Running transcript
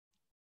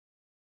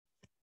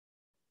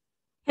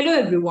Hello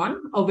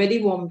everyone, a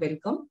very warm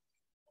welcome.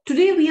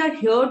 Today we are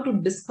here to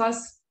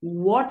discuss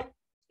what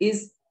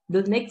is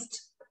the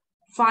next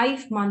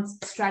 5 months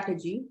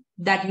strategy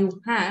that you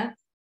have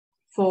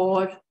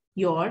for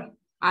your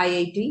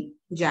IIT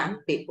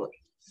JAM paper.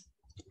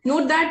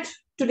 Note that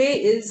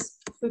today is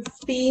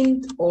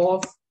 15th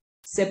of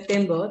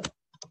September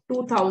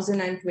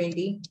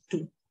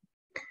 2022.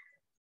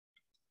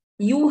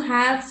 You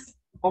have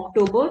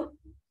October,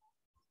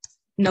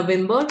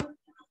 November,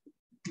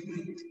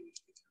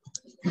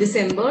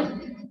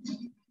 December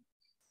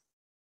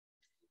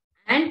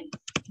and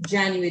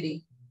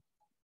January.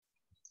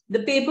 The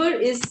paper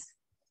is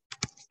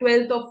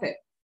 12th of Feb.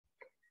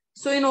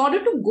 So in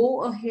order to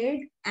go ahead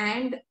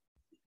and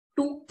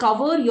to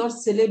cover your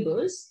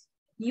syllabus,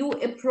 you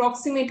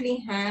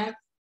approximately have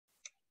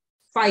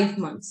 5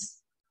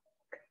 months.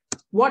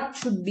 What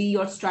should be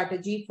your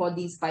strategy for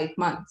these 5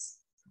 months?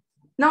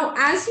 Now,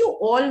 as you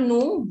all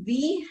know,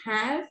 we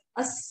have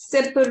a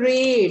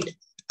separate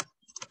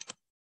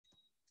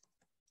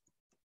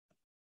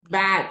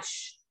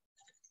batch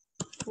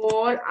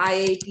for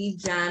IIT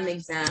JAM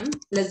exam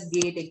plus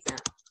GATE exam.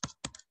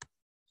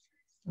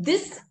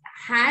 This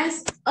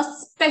has a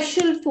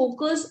special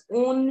focus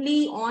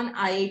only on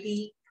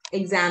IIT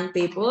exam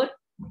paper.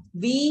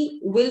 We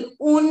will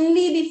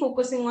only be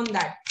focusing on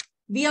that.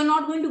 We are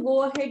not going to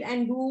go ahead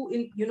and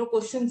do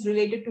questions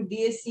related to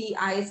DSC,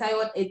 ISI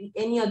or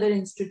any other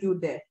institute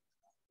there.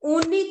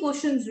 Only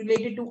questions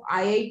related to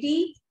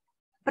IIT,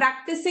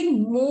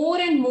 practicing more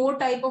and more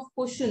type of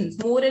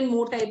questions, more and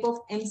more type of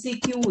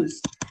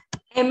MCQs,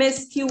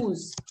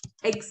 MSQs,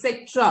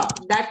 etc.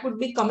 That would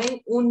be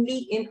coming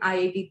only in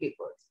IIT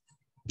papers.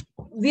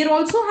 We are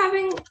also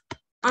having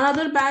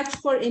another batch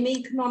for MA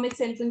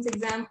Economics entrance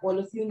exam. All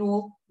of you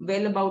know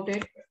well about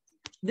it.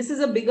 This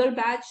is a bigger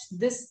batch.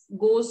 This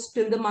goes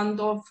till the month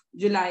of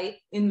July,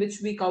 in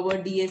which we cover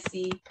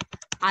DSC,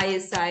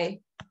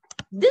 ISI.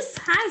 This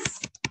has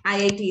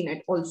IIT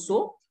NET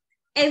also.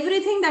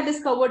 Everything that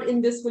is covered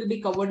in this will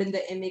be covered in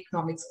the MA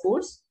Economics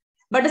course,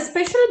 but a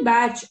special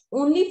batch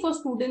only for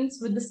students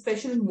with the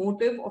special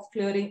motive of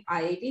clearing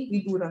IIT,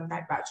 we do run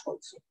that batch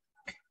also.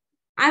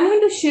 I'm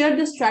going to share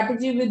the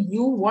strategy with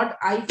you, what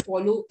I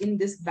follow in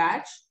this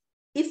batch.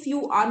 If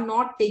you are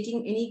not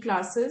taking any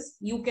classes,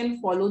 you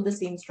can follow the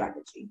same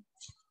strategy.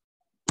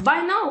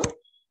 By now,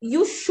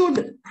 you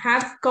should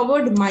have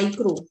covered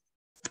micro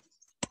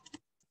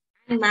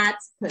and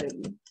maths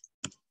thoroughly.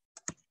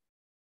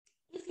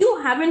 If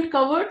you haven't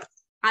covered,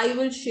 I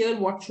will share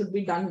what should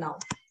be done now.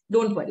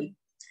 Don't worry.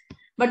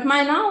 But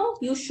by now,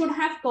 you should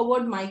have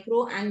covered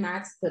micro and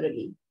maths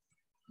thoroughly.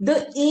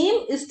 The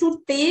aim is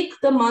to take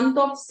the month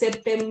of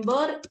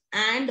September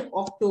and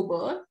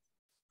October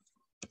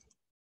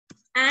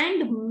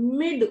and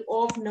mid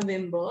of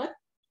November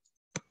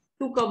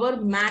to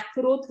cover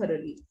macro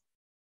thoroughly.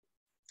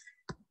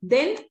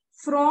 Then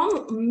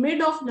from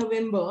mid of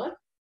November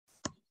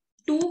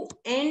to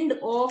end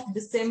of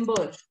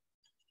December,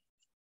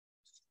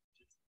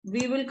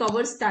 we will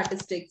cover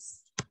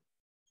statistics.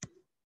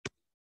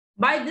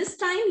 By this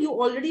time, you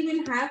already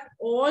will have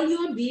all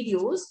your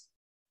videos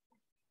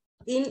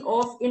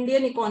of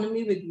Indian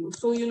economy with you.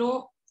 So,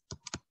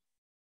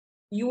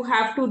 you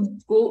have to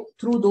go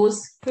through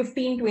those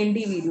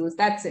 15-20 videos.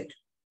 That's it.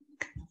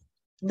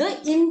 The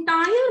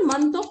entire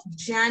month of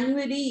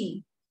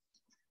January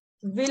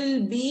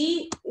will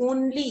be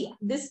only,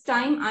 this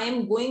time I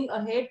am going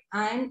ahead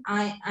and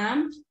I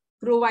am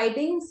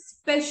providing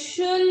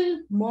special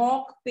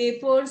mock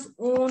papers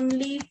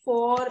only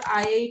for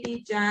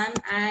IIT JAM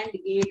and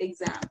GATE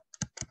exam.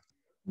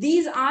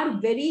 These are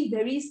very,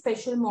 very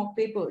special mock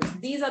papers.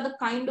 These are the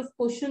kind of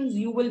questions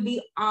you will be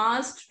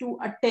asked to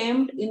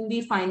attempt in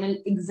the final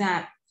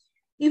exam.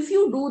 If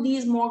you do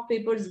these mock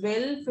papers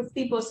well,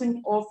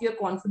 50% of your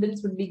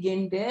confidence will be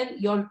gained there.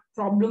 Your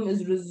problem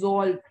is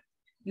resolved.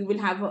 You will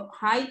have a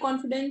high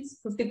confidence.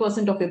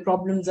 50% of your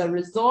problems are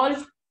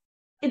resolved.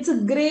 It's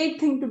a great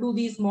thing to do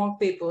these mock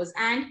papers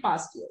and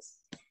past years.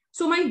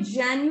 So my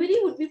January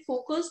would be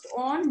focused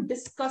on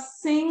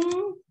discussing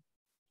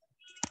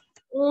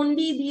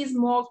only these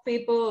mock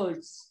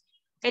papers.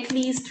 At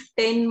least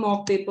 10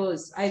 mock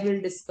papers I will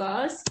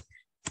discuss,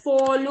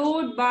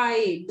 followed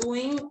by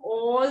doing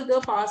all the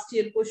past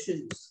year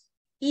questions.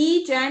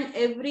 Each and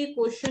every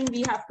question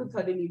we have to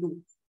thoroughly do.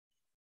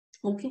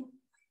 Okay.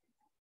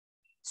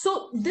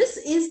 So this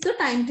is the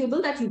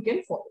timetable that you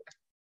can follow.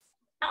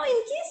 Now,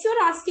 in case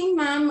you're asking,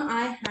 ma'am,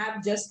 I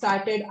have just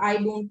started. I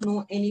don't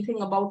know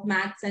anything about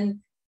maths and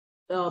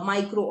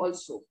micro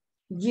also.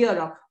 Gear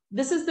up.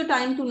 This is the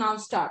time to now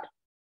start.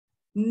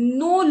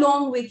 No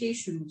long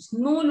vacations,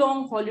 no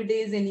long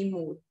holidays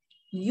anymore.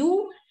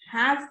 You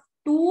have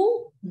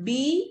to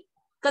be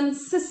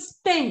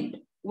consistent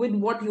with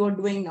what you are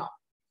doing now.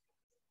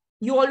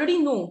 You already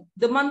know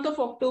the month of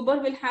October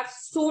will have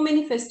so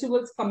many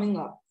festivals coming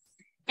up.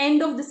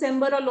 End of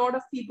December, a lot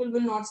of people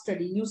will not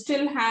study. You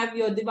still have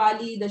your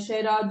Diwali,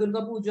 Dashera,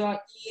 Durga Puja,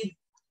 Eid,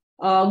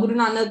 Guru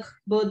Nanak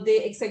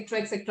birthday, etc.,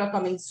 etc.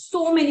 coming.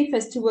 So many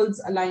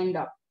festivals are lined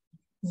up.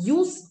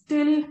 you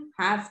still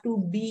have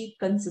to be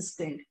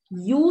consistent.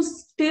 You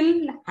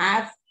still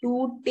have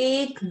to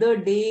take the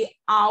day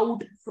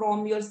out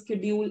from your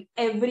schedule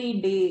every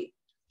day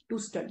to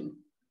study.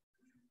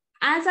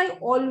 As I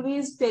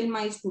always tell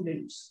my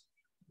students,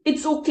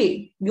 it's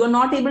okay. You're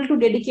not able to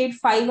dedicate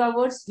 5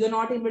 hours. You're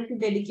not able to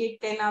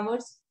dedicate 10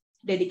 hours.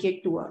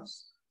 Dedicate 2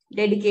 hours.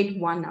 Dedicate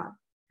 1 hour.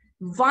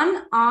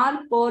 1 hour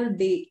per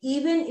day.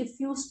 Even if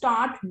you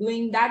start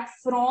doing that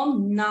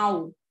from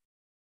now,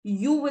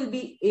 you will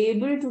be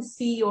able to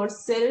see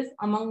yourself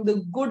among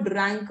the good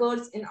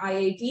rankers in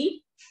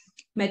IIT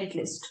merit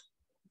list.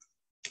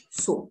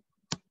 So,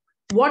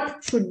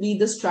 what should be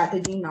the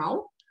strategy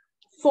now?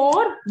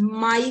 For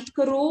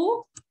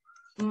micro,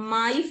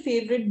 my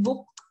favorite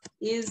book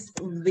is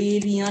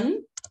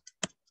Varian,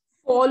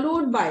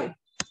 followed by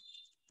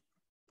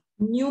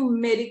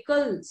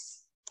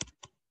numericals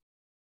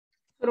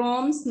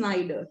from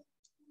Snyder.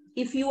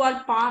 If you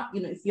are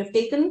if you have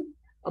taken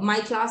my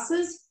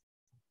classes,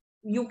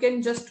 you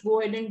can just go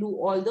ahead and do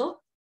all the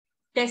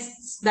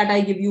tests that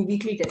I give you,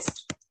 weekly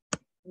tests.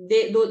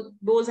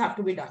 Those have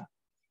to be done.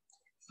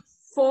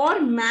 For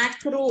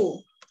macro,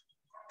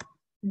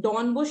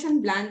 Dornbush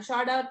and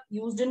Blanchard are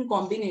used in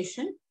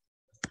combination.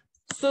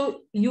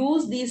 So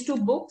use these 2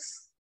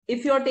 books.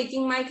 If you're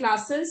taking my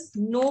classes,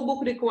 no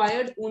book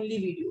required, only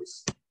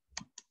videos.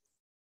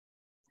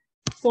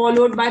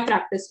 Followed by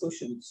practice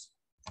questions.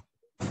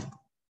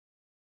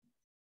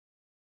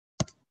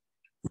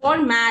 For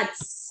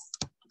maths,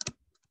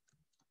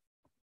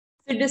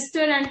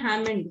 Pfister and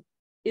Hammond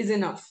is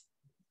enough.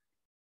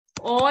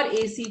 Or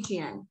AC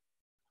Chiang.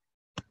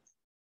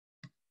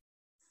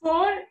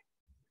 For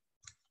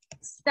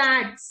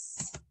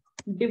stats,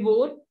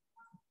 DeVore.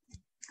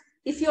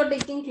 If you're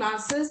taking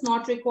classes,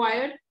 not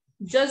required,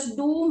 just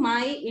do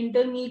my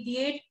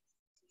intermediate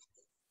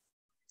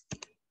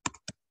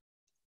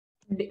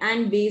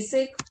and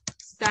basic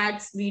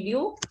stats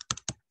video,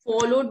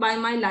 followed by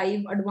my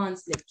live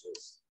advanced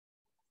lectures.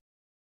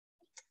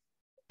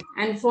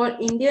 And for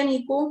Indian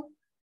Eco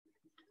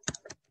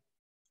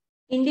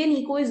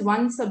is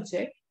one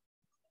subject.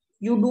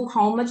 You do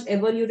how much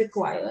ever you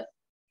require.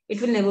 It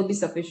will never be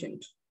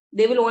sufficient.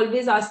 They will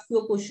always ask you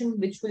a question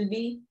which will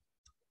be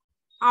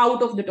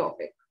out of the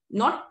topic.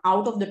 Not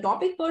out of the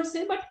topic per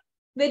se, but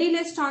very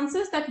less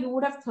chances that you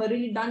would have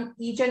thoroughly done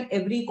each and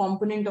every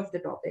component of the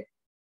topic.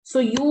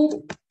 So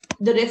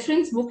the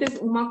reference book is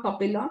Uma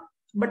Kapila,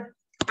 but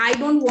I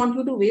don't want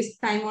you to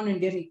waste time on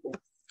Indian Eco.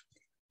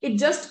 It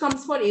just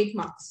comes for 8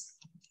 marks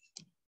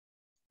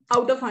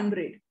out of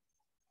 100.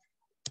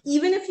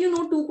 Even if you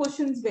know 2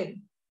 questions well,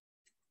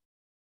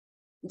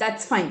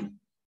 that's fine.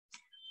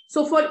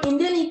 So for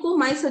Indian Eco,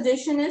 my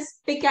suggestion is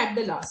pick at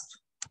the last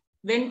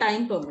when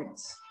time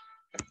permits.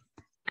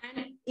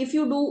 And if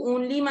you do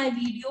only my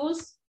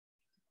videos,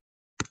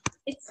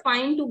 it's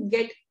fine to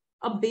get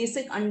a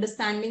basic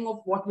understanding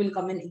of what will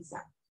come in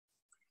exam.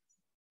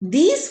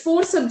 These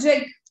 4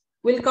 subjects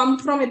will come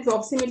from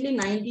approximately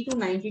 90 to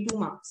 92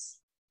 marks.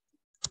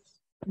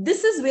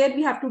 This is where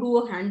we have to do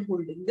a hand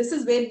holding. This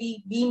is where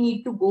we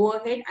need to go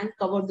ahead and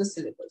cover the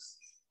syllabus.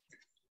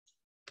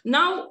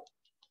 Now,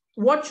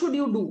 what should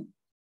you do?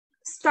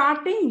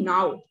 Starting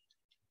now.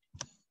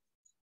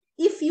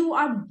 If you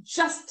are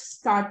just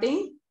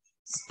starting,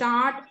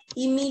 start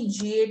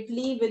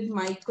immediately with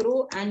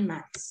micro and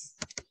maths.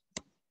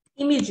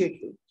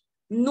 Immediately.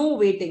 No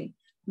waiting.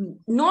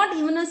 Not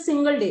even a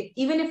single day.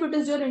 Even if it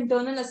is your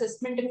internal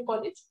assessment in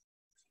college,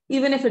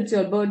 even if it's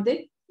your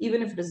birthday,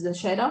 even if it is the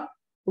Shera,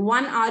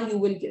 1 hour you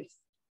will give.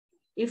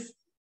 If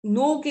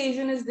no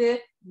occasion is there,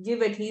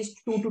 give at least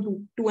 2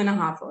 to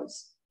 2.5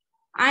 hours.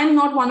 I am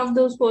not one of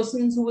those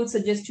persons who will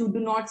suggest you do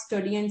not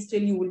study and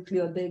still you will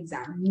clear the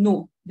exam.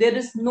 No, there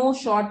is no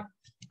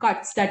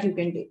shortcuts that you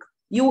can take.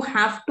 You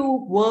have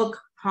to work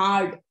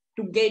hard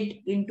to get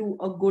into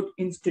a good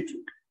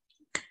institute.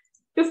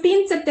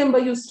 15th September,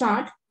 you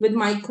start with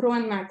micro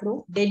and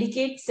macro.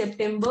 Dedicate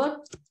September,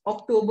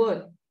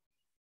 October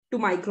to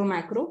micro,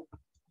 macro.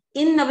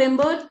 In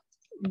November,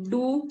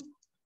 to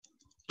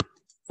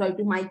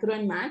micro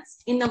and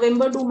maths. In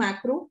November, do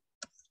macro.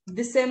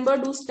 December,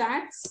 do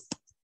stats.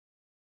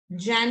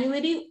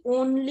 January,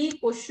 only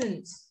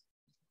questions.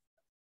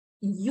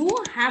 You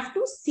have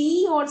to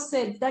see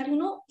yourself that,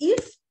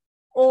 if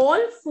all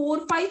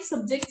 4-5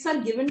 subjects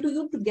are given to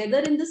you together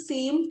in the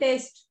same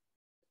test,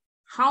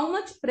 how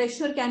much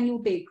pressure can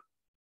you take?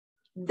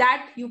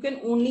 That you can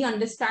only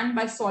understand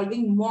by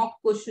solving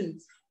mock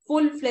questions.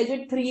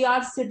 Full-fledged 3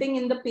 hours sitting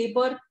in the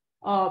paper,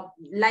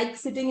 like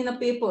sitting in a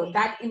paper,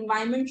 that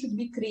environment should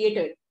be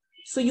created.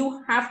 So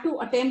you have to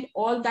attempt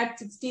all that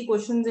 60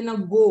 questions in a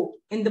go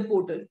in the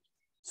portal.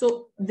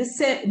 So this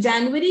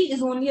January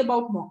is only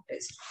about mock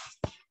test.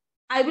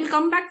 I will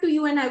come back to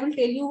you and I will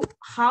tell you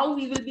how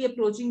we will be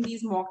approaching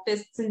these mock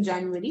tests in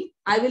January.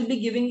 I will be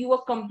giving you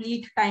a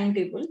complete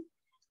timetable.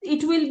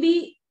 It will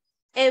be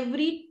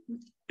every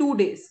 2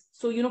 days.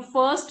 So,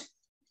 1st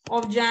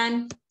of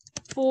Jan,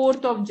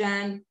 4th of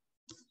Jan,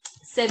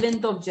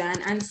 7th of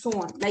Jan, and so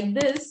on. Like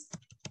this,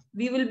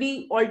 we will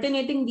be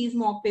alternating these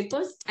mock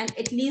papers, and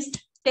at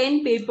least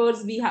 10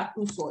 papers we have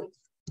to solve,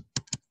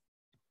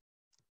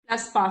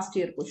 plus past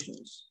year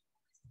questions.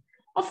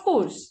 Of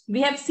course,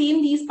 we have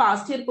seen these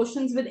past year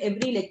questions with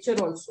every lecture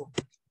also.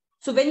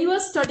 So when you are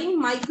studying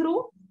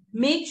micro,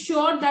 make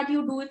sure that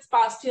you do its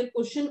past year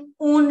question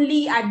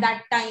only at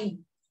that time.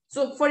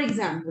 So for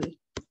example,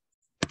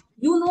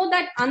 you know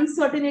that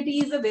uncertainty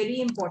is a very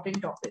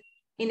important topic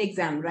in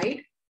exam,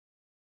 right?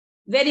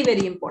 Very,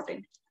 very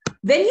important.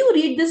 When you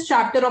read this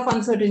chapter of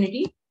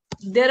uncertainty,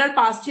 there are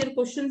past year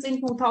questions in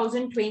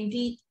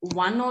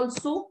 2021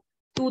 also,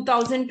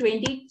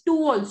 2022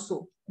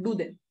 also. Do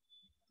them.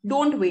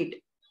 Don't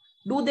wait.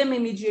 Do them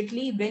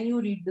immediately when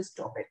you read this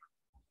topic.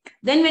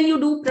 Then when you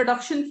do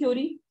production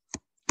theory,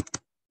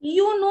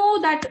 you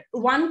know that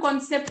one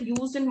concept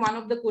used in one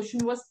of the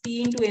question was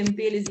P into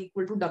MPL is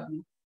equal to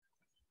W.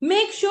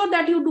 Make sure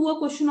that you do a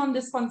question on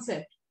this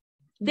concept.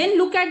 Then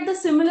look at the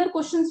similar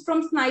questions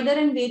from Snyder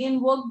and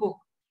Varian workbook.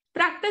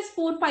 Practice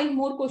 4 or 5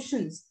 more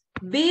questions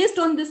based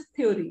on this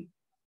theory.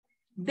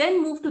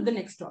 Then move to the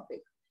next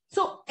topic.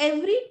 So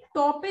every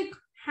topic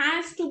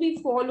has to be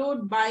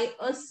followed by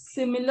a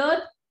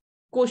similar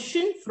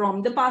question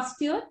from the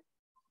past year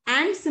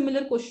and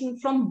similar question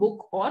from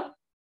book or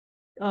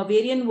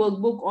Varian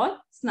workbook or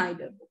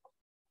Snyder book.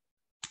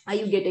 Are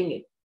you getting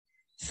it?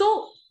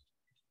 So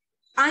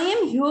I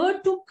am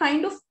here to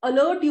kind of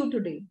alert you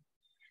today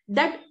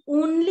that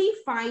only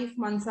 5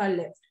 months are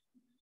left.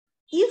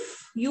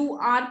 If you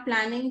are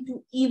planning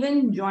to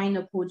even join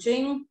a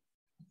coaching,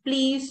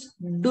 please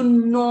do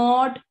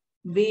not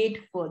wait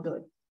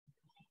further.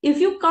 If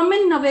you come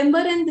in November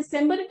and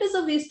December, it is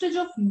a wastage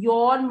of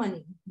your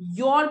money,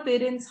 your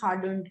parents'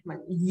 hard-earned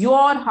money,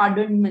 your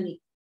hard-earned money.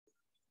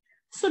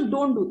 So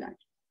don't do that.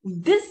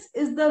 This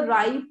is the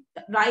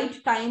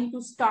right time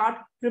to start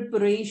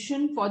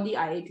preparation for the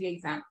IIT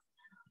exam.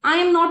 I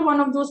am not one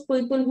of those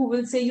people who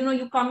will say,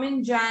 you come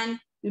in Jan,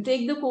 you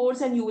take the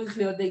course and you will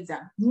clear the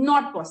exam.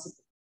 Not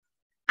possible.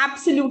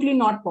 Absolutely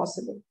not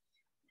possible.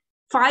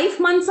 5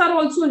 months are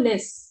also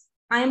less.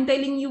 I am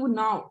telling you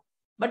now.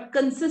 But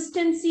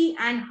consistency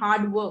and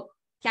hard work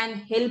can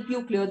help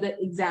you clear the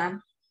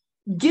exam,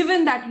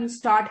 given that you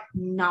start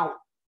now.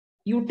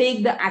 You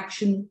take the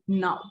action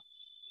now.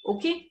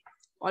 Okay?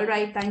 All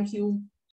right. Thank you.